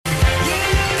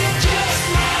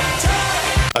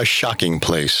a shocking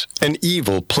place. An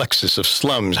evil plexus of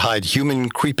slums hide human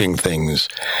creeping things.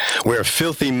 Where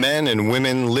filthy men and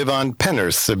women live on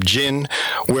pen'orths of gin.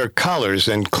 Where collars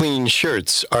and clean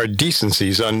shirts are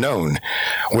decencies unknown.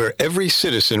 Where every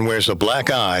citizen wears a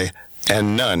black eye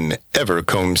and none ever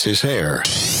combs his hair.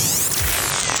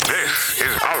 This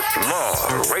is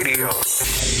Outlaw Radio.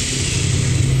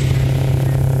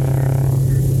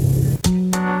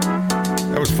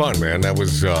 That was fun, man. That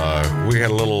was, we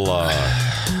had a little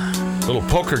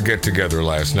poker get-together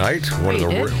last night. One of the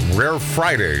rare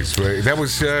Fridays. That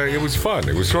was, it was fun.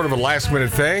 It was sort of a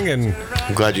last-minute thing, and...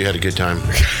 I'm glad you had a good time.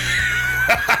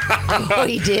 Oh,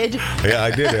 he did? Yeah,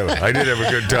 I did have a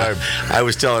good time. I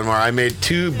was telling Mar, I made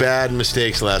 2 bad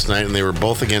mistakes last night, and they were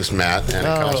both against Matt, and it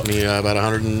cost me about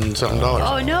 $100 and something.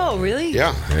 Oh, no, really?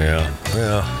 Yeah.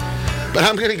 But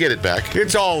I'm going to get it back.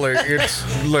 It's all for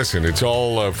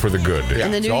the good. Yeah.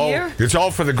 In the new year? It's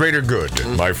all for the greater good,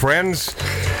 my friends.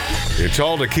 It's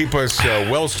all to keep us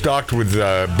well-stocked with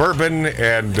bourbon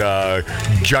and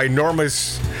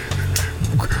ginormous,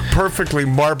 perfectly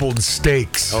marbled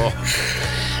steaks. Oh.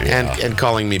 And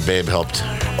calling me babe helped.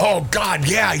 Oh, God,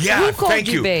 yeah. Who called Thank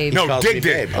you. babe? No, Dig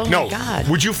did. Oh, no. my God.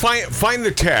 Would you find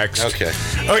the text? Okay.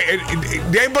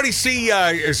 Did anybody see,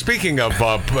 speaking of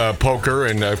poker,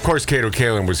 and of course Cato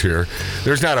Kalin was here,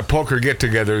 there's not a poker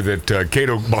get-together that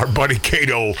our buddy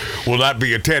Cato will not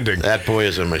be attending. That boy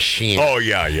is a machine. Oh,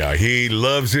 yeah. He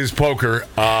loves his poker.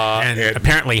 And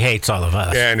apparently hates all of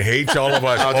us. And hates all of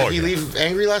us. Did he leave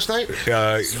angry last night?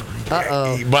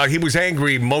 Well, he was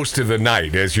angry most of the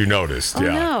night, as you noticed. Oh,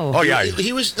 yeah. no. Oh, yeah.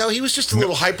 He was just a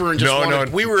little hyper and just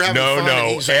wanted, we were having fun.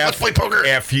 And he's like, let's play poker.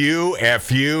 F you.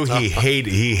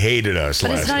 He hated us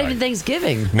But last it's not night. even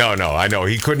Thanksgiving. No, I know.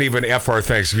 He couldn't even F our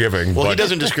Thanksgiving. Well, but he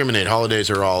doesn't discriminate. Holidays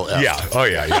are all F. Yeah. Oh,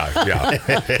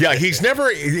 yeah. Yeah, he's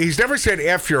never said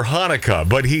F your Hanukkah,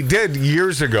 but he did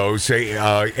years ago say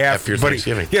F your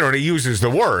Thanksgiving. He uses the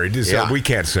word, so we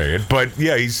can't say it. But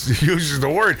yeah, he uses the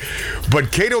word.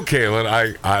 But Cato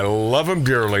Kalin, I love him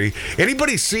dearly.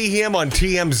 Anybody see him on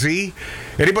TMZ?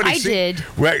 Anybody did.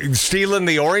 Right, stealing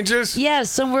the oranges? Yeah,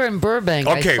 somewhere in Burbank.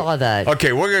 Okay. I saw that.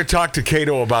 Okay, we're going to talk to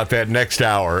Cato about that next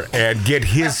hour and get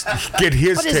his But take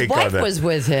his on wife that. was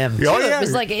with him. Oh, too. yeah.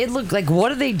 It looked like,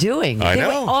 what are they doing? I They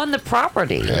know. were on the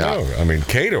property. I mean,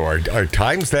 Cato, are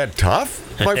times that tough,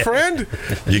 my friend?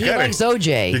 He likes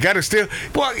OJ. You got to steal.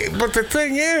 Well, but the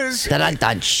thing is,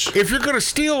 if you're going to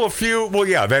steal a few, well,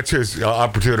 yeah, that's his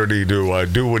opportunity to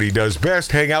do what he does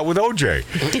best, hang out with OJ.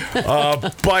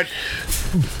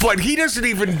 But he doesn't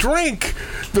even drink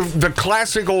the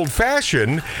classic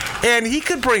old-fashioned, and he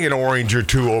could bring an orange or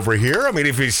two over here. I mean,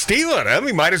 if he's stealing them,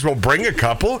 he might as well bring a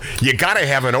couple. You got to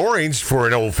have an orange for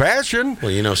an old-fashioned.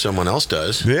 Well, someone else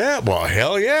does. Yeah, well,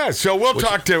 hell yeah. So we'll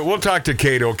talk to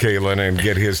Cato Kalin and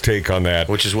get his take on that.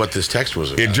 Which is what this text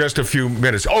was about. In just a few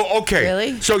minutes. Oh, okay.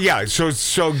 Really? So yeah,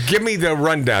 so give me the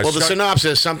rundown. Well, the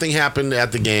synopsis: something happened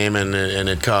at the game, and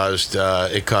it caused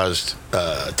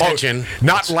tension.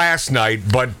 Not last night,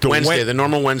 but the Wednesday, the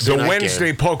normal Wednesday. The night Wednesday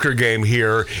game. poker game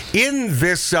here in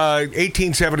this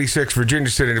 1876 Virginia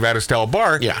City, Nevada style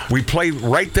bar. Yeah. We play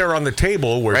right there on the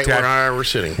table where we're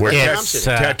sitting. Where It's,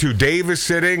 Tattoo Dave is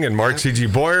sitting, and Mark C.G.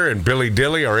 Boyer and Billy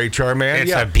Dilly, our HR man.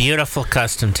 It's a beautiful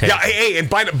custom table. Yeah, hey, and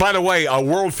by the way,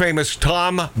 world famous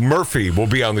Tom Murphy will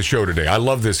be on the show today. I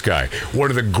love this guy. One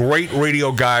of the great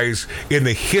radio guys in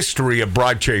the history of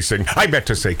broad chasing. I meant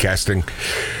to say casting.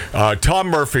 Tom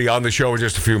Murphy on the show in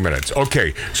just a few minutes.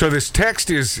 Okay, so this text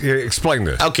is, explain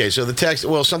this. Okay, so the text,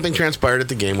 something transpired at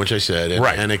the game, which I said, and,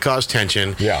 Right. and it caused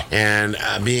tension. Yeah. And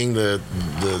being the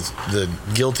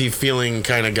guilty feeling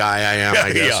kind of guy I am,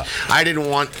 I guess, I didn't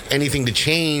want anything to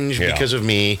change because of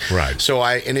me. Right. So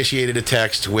I initiated a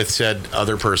text with said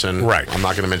other person. Right. I'm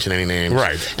not going to mention any names.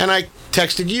 Right. And I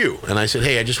texted you, and I said,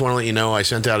 hey, I just want to let you know I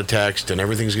sent out a text, and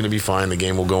everything's going to be fine. The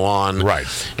game will go on. Right.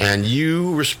 And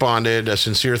you responded, a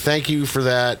sincere thank you for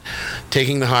that,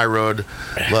 taking the high road.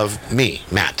 Love me,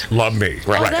 Matt. Love me.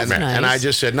 Right. that's and, nice. and I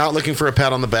just said, not looking for a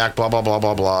pat on the back, blah, blah, blah,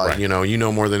 blah, blah. Right. You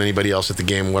know more than anybody else at the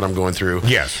game what I'm going through.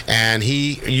 Yes. And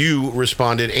you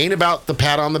responded, ain't about the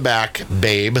pat on the back,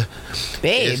 babe.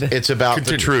 Babe. It's about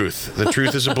Continue. the truth. The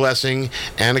truth is a blessing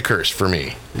and a curse for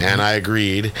me. And I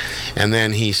agreed. And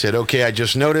then he said, okay, I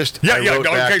just noticed. Yeah, I wrote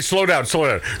back, okay, slow down.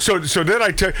 So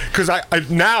then because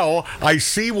now I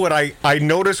see what I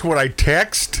notice when I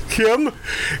text him,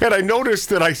 and I noticed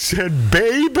that I said, said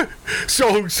babe.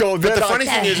 So But then the funny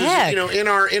thing is, heck? you know, in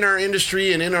our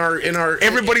industry and in our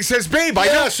everybody says babe. I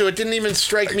know. so it didn't even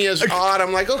strike me as odd.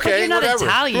 I'm like, okay, you're not whatever.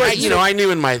 Italian. Right, you know, I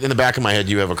knew in the back of my head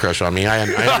you have a crush on me. I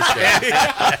understand.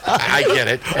 I get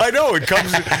it. I know it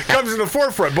comes in the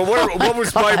forefront. But what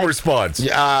was my response?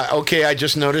 Okay, I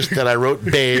just noticed that I wrote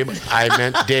babe. I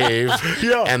meant Dave.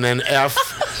 Yeah. And then F.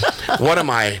 What am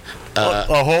I?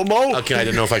 A homo? Okay, I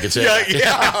didn't know if I could say Yeah.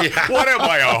 that. What am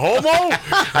I, a homo?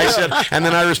 I said, and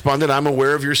then I responded, I'm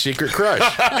aware of your secret crush.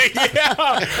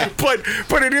 Yeah,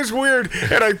 but it is weird,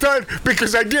 and I thought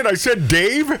because I said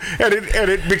Dave, and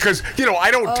it because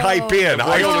I don't type in.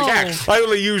 I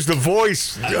only use the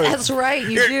voice. That's right,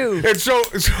 you do. And so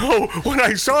when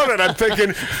I saw that, I'm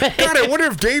thinking, God, I wonder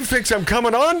if Dave thinks I'm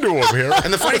coming on to him here.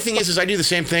 And the funny thing is I do the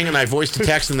same thing, and I voice the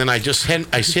text, and then I just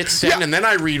hit send, and then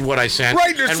I read what I sent,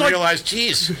 Right, it's and like- realize,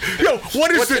 geez,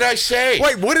 What did I say?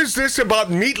 Wait, what is this about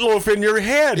meatloaf in your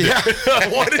head? Yeah.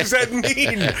 What does that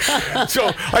mean?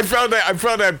 So I found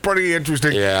that pretty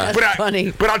interesting. Yeah. That's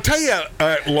funny. But I'll tell you,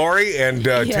 Lori and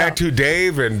Tattoo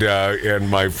Dave and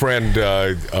my friend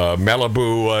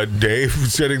Malibu Dave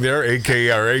sitting there, aka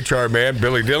our HR man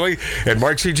Billy Dilly, and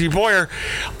Mark C.G. Boyer,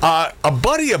 a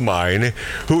buddy of mine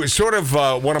who is sort of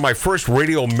one of my first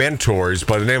radio mentors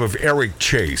by the name of Eric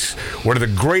Chase, one of the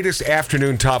greatest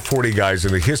afternoon top 40 guys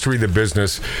in the history of the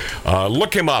business.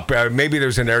 Look him up. Maybe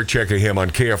there's an air check of him on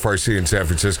KFRC in San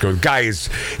Francisco. The guy is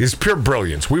pure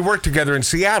brilliance. We worked together in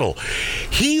Seattle.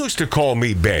 He used to call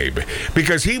me Babe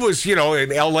because he was, an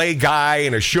LA guy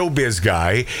and a showbiz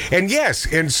guy.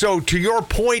 And so to your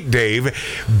point, Dave,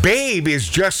 Babe is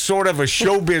just sort of a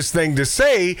showbiz thing to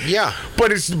say. Yeah.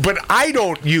 But I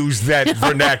don't use that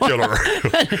vernacular.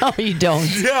 No, you don't.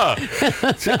 Yeah.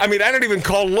 I mean, I don't even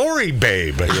call Lori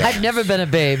Babe. I've never been a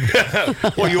babe.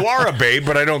 Well, you are a babe,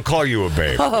 but I don't call you a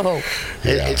babe. Oh,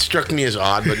 It struck me as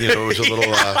odd, but it was a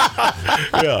little.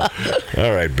 Yeah.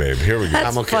 All right, babe. Here we go.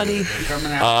 that's I'm okay.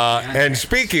 funny. And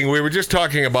speaking, we were just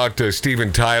talking about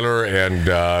Steven Tyler,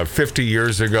 and 50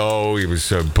 years ago, he was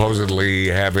supposedly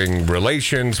having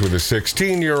relations with a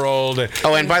 16-year-old.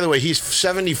 Oh, and by the way, he's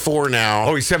 74 now.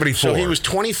 Oh, he's 74. So he was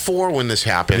 24 when this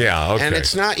happened. Yeah, okay. And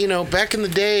it's not, back in the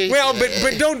day. Well,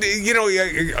 but don't,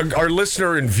 our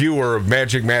listener and viewer of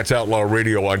Magic Matt's Outlaw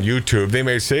Radio on YouTube, they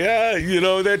may say,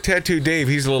 that Tattoo Dave,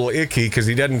 he's a little icky because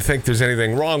he doesn't think there's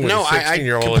anything wrong with No, a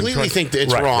 16-year-old. I completely think that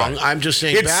it's wrong. Right. I'm just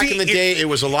saying, back in the day, it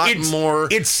was a lot more.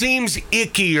 It seems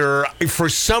ickier for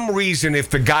some reason if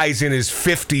the guy's in his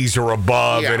 50s or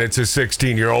above and it's a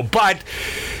 16-year-old. But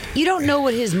You don't know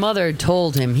what his mother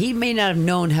told him. He may not have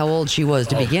known how old she was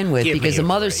to begin with because the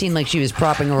mother seemed like she was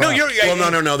propping her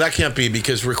up. No, that can't be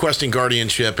because requesting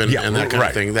guardianship and that kind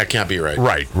of thing, that can't be right.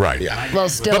 Right. Yeah. Well,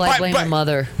 still, I blame the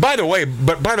mother. By the way,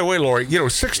 Lori,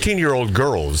 16-year-old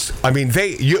girls, I mean,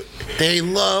 they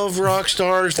love rock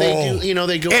stars. They do,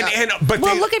 they go out.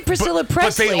 Look at Priscilla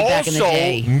Presley back in the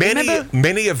day.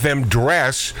 Many of them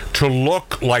dress to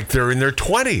look like they're in their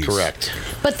 20s. Correct.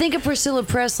 But think of Priscilla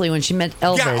Presley when she met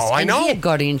Elvis. I know. He had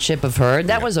guardianship of her.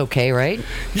 That was okay, right?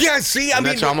 Yeah, see, I mean...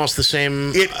 That's almost the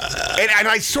same... and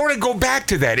I sort of go back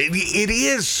to that. It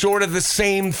is sort of the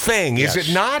same thing, is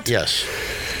it not? Yes.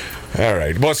 All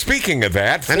right. Well, speaking of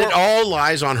that... And it all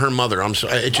lies on her mother. I'm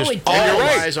sorry. It just all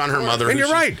lies on her mother. And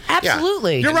you're right.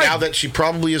 Absolutely. You're right. Now that she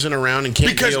probably isn't around and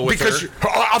can't deal with her.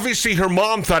 Obviously her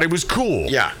mom thought it was cool.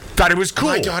 Yeah. Thought it was cool.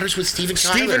 My daughter's with Steven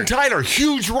Tyler. Steven Tyler,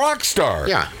 huge rock star.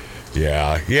 Yeah.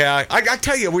 Yeah. I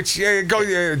tell you, which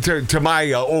go to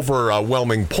my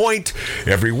overwhelming point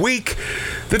every week,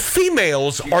 that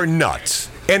females are nuts.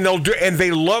 And they'll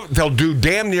do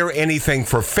damn near anything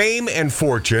for fame and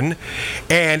fortune.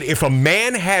 And if a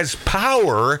man has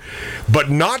power but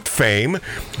not fame,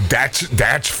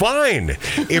 that's fine.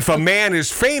 If a man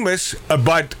is famous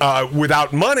but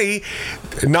without money,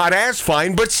 not as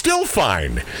fine, but still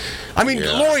fine. I mean,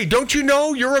 Lori, don't you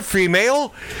know you're a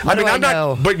female? I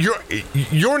know? But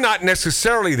you're not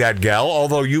necessarily that gal.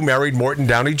 Although you married Morton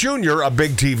Downey Jr., a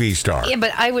big TV star. Yeah,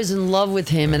 but I was in love with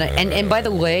him, and by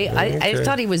the way, I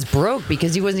thought he was broke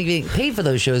because he wasn't getting paid for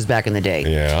those shows back in the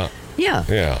day.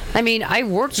 Yeah. I mean, I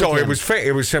worked with him. So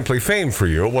it was simply fame for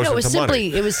you. It wasn't the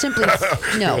money. It was simply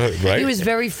no. Right? He was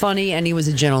very funny and he was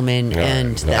a gentleman.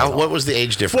 And that's what was the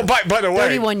age difference? Well, by the way,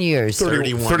 31 years.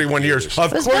 31 years.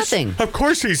 That's nothing. Of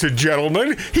course, he's a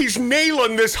gentleman. He's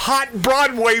nailing this hot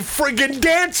Broadway friggin'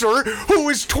 dancer who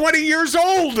is 20 years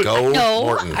old. No,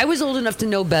 Morton. I was old enough to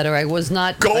know better. I was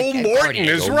not. Morton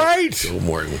is right. Go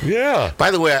Morton. Yeah. By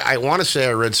the way, I want to say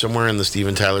I read somewhere in the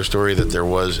Steven Tyler story that there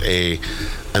was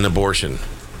an abortion.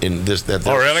 in this. That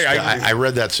Oh, really? I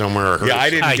read that somewhere. Or heard I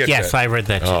didn't get yes, that. I read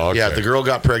that too. Oh, okay. Yeah, the girl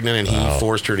got pregnant and he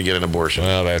forced her to get an abortion.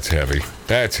 Well, that's heavy.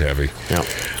 That's heavy.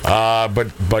 Yeah.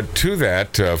 But to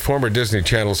that, former Disney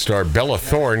Channel star Bella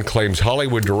Thorne claims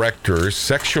Hollywood directors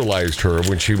sexualized her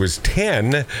when she was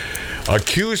 10,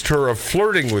 accused her of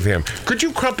flirting with him. Could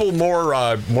you crumple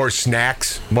more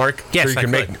snacks, Mark? Yes, so you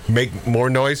can I could. make more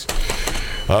noise?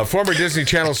 Former Disney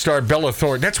Channel star Bella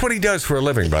Thorne. That's what he does for a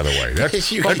living, by the way.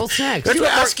 Crumble snacks. You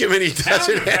ask him and he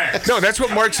doesn't. No, that's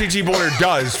what Mark C.G. Boyer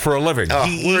does for a living. Oh,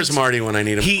 where's Marty when I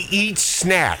need him? He eats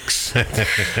snacks.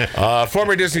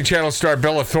 Former Disney Channel star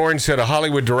Bella Thorne said a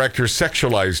Hollywood director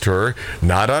sexualized her,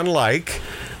 not unlike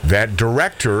that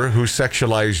director who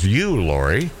sexualized you,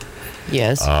 Lori.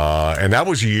 Yes. And that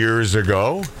was years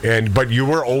ago. But you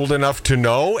were old enough to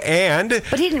know, and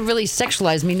But he didn't really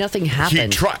sexualize me. Nothing he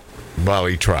happened. tried. Well,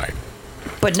 he tried.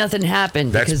 But nothing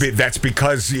happened. That's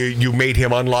because you made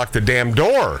him unlock the damn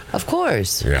door. Of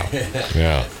course.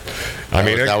 Yeah. I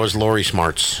mean, that was Lori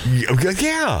Smarts.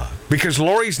 Yeah, because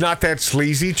Lori's not that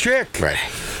sleazy chick. Right.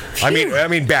 I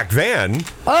mean, back then.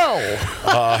 Oh.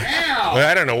 Well,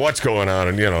 I don't know what's going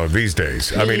on, these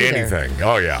days. I mean, either. anything.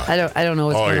 Oh yeah. I don't know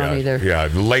what's going on either. Yeah,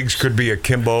 the legs could be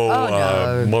akimbo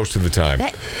no. most of the time.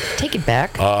 Take it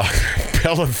back.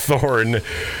 Bella Thorne.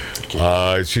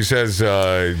 She says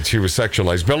she was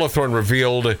sexualized. Bella Thorne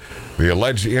revealed the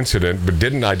alleged incident, but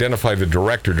didn't identify the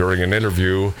director during an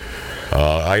interview.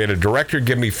 I had a director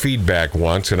give me feedback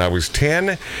once, and I was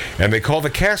 10, and they call the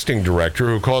casting director,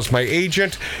 who calls my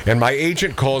agent, and my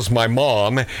agent calls my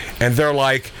mom, and they're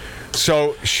like,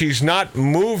 so she's not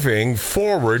moving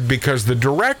forward because the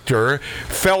director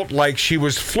felt like she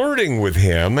was flirting with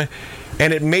him,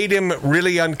 and it made him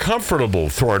really uncomfortable,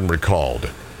 Thorne recalled.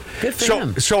 Good for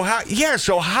him. So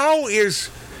how is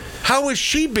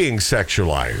she being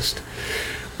sexualized?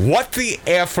 What the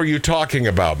F are you talking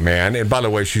about, man? And by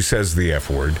the way, she says the F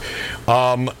word.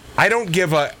 I don't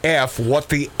give a F what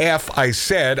the F I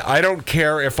said. I don't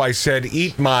care if I said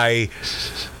eat my...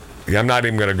 I'm not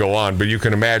even going to go on, but you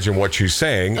can imagine what she's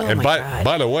saying. Oh, and God.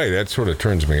 by the way, that sort of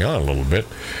turns me on a little bit.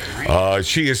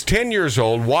 She is 10 years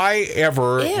old. Why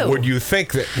ever Ew. would you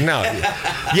think that? No.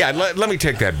 Yeah, let me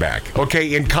take that back.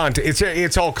 Okay, in context,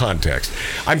 it's all context.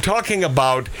 I'm talking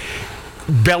about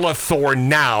Bella Thorne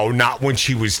now, not when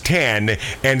she was 10,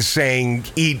 and saying,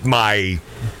 eat my,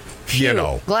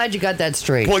 Glad you got that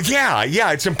straight. Well,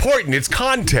 yeah, it's important. It's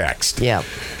context. Yeah.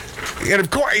 And of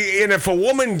course, and if a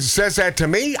woman says that to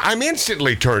me, I'm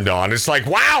instantly turned on. It's like,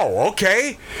 wow,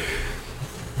 okay.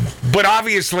 But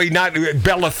obviously not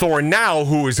Bella Thorne now,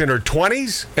 who is in her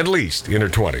 20s, at least in her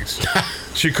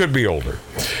 20s. She could be older.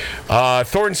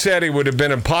 Thorne said it would have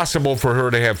been impossible for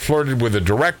her to have flirted with a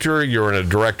director. You're in a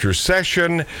director's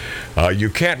session. You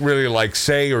can't really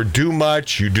say or do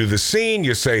much. You do the scene.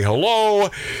 You say hello.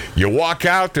 You walk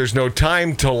out. There's no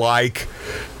time to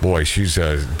boy, she's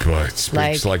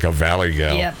speaks like a valley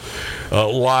gal. Yep.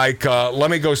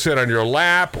 Let me go sit on your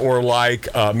lap, or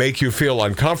make you feel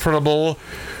uncomfortable.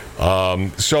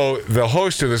 So the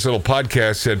host of this little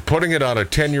podcast said putting it on a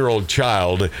 10-year-old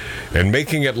child and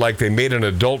making it like they made an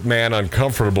adult man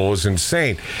uncomfortable is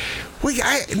insane.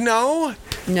 No.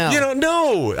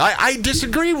 No. I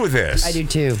disagree with this. I do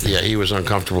too. Yeah, he was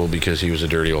uncomfortable because he was a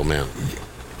dirty old man.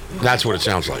 That's what it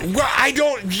sounds like. Well, I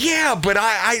don't. Yeah, but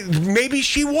I maybe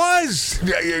she was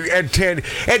at 10.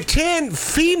 At 10,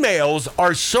 females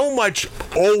are so much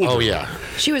older. Oh yeah.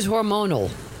 She was hormonal.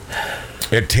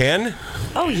 At 10?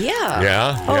 Oh yeah.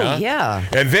 Yeah. Oh yeah.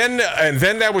 And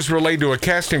then that was relayed to a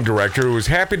casting director who was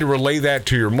happy to relay that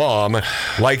to your mom.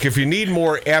 If you need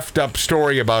more effed up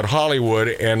story about Hollywood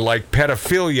and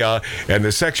pedophilia and the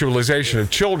sexualization of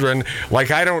children,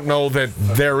 I don't know that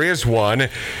there is one.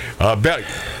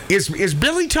 Is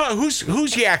Billy who's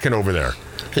yakking over there?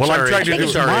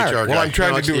 I'm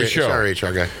trying to do a show. Sorry,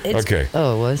 HR guy. Okay.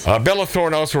 Oh, it was. Bella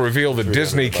Thorne also revealed that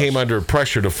Disney came under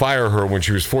pressure to fire her when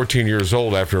she was 14 years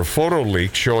old after a photo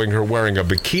leaked showing her wearing a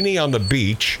bikini on the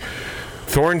beach.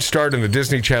 Thorne starred in the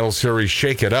Disney Channel series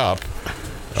Shake It Up.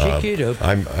 Shake it up.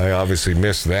 I obviously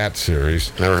missed that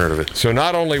series. Never heard of it. So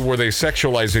not only were they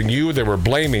sexualizing you, they were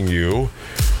blaming you.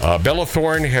 Bella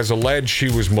Thorne has alleged she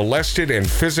was molested and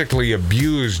physically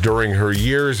abused during her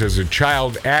years as a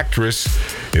child actress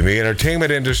in the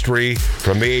entertainment industry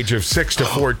from the age of 6 to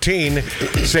 14,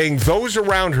 saying those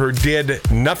around her did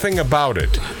nothing about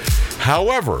it.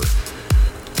 However,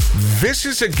 this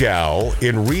is a gal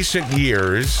in recent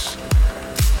years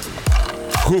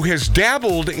who has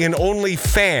dabbled in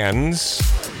OnlyFans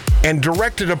and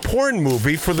directed a porn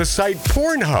movie for the site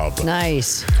Pornhub.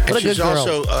 Nice. And What a good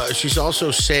girl. she's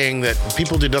also saying that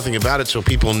people did nothing about it, so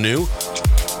people knew.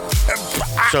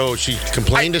 So she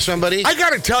complained to somebody? I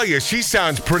got to tell you, she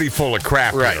sounds pretty full of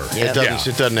crap. Right. Here. It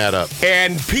doesn't add up.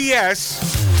 And P.S.,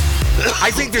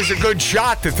 I think there's a good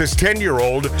shot that this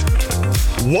 10-year-old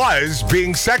was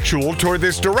being sexual toward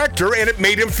this director, and it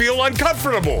made him feel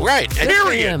uncomfortable. Right.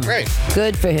 Period. Right.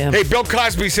 Good for him. Hey, Bill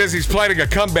Cosby says he's planning a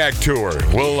comeback tour.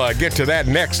 We'll get to that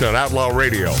next on Outlaw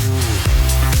Radio.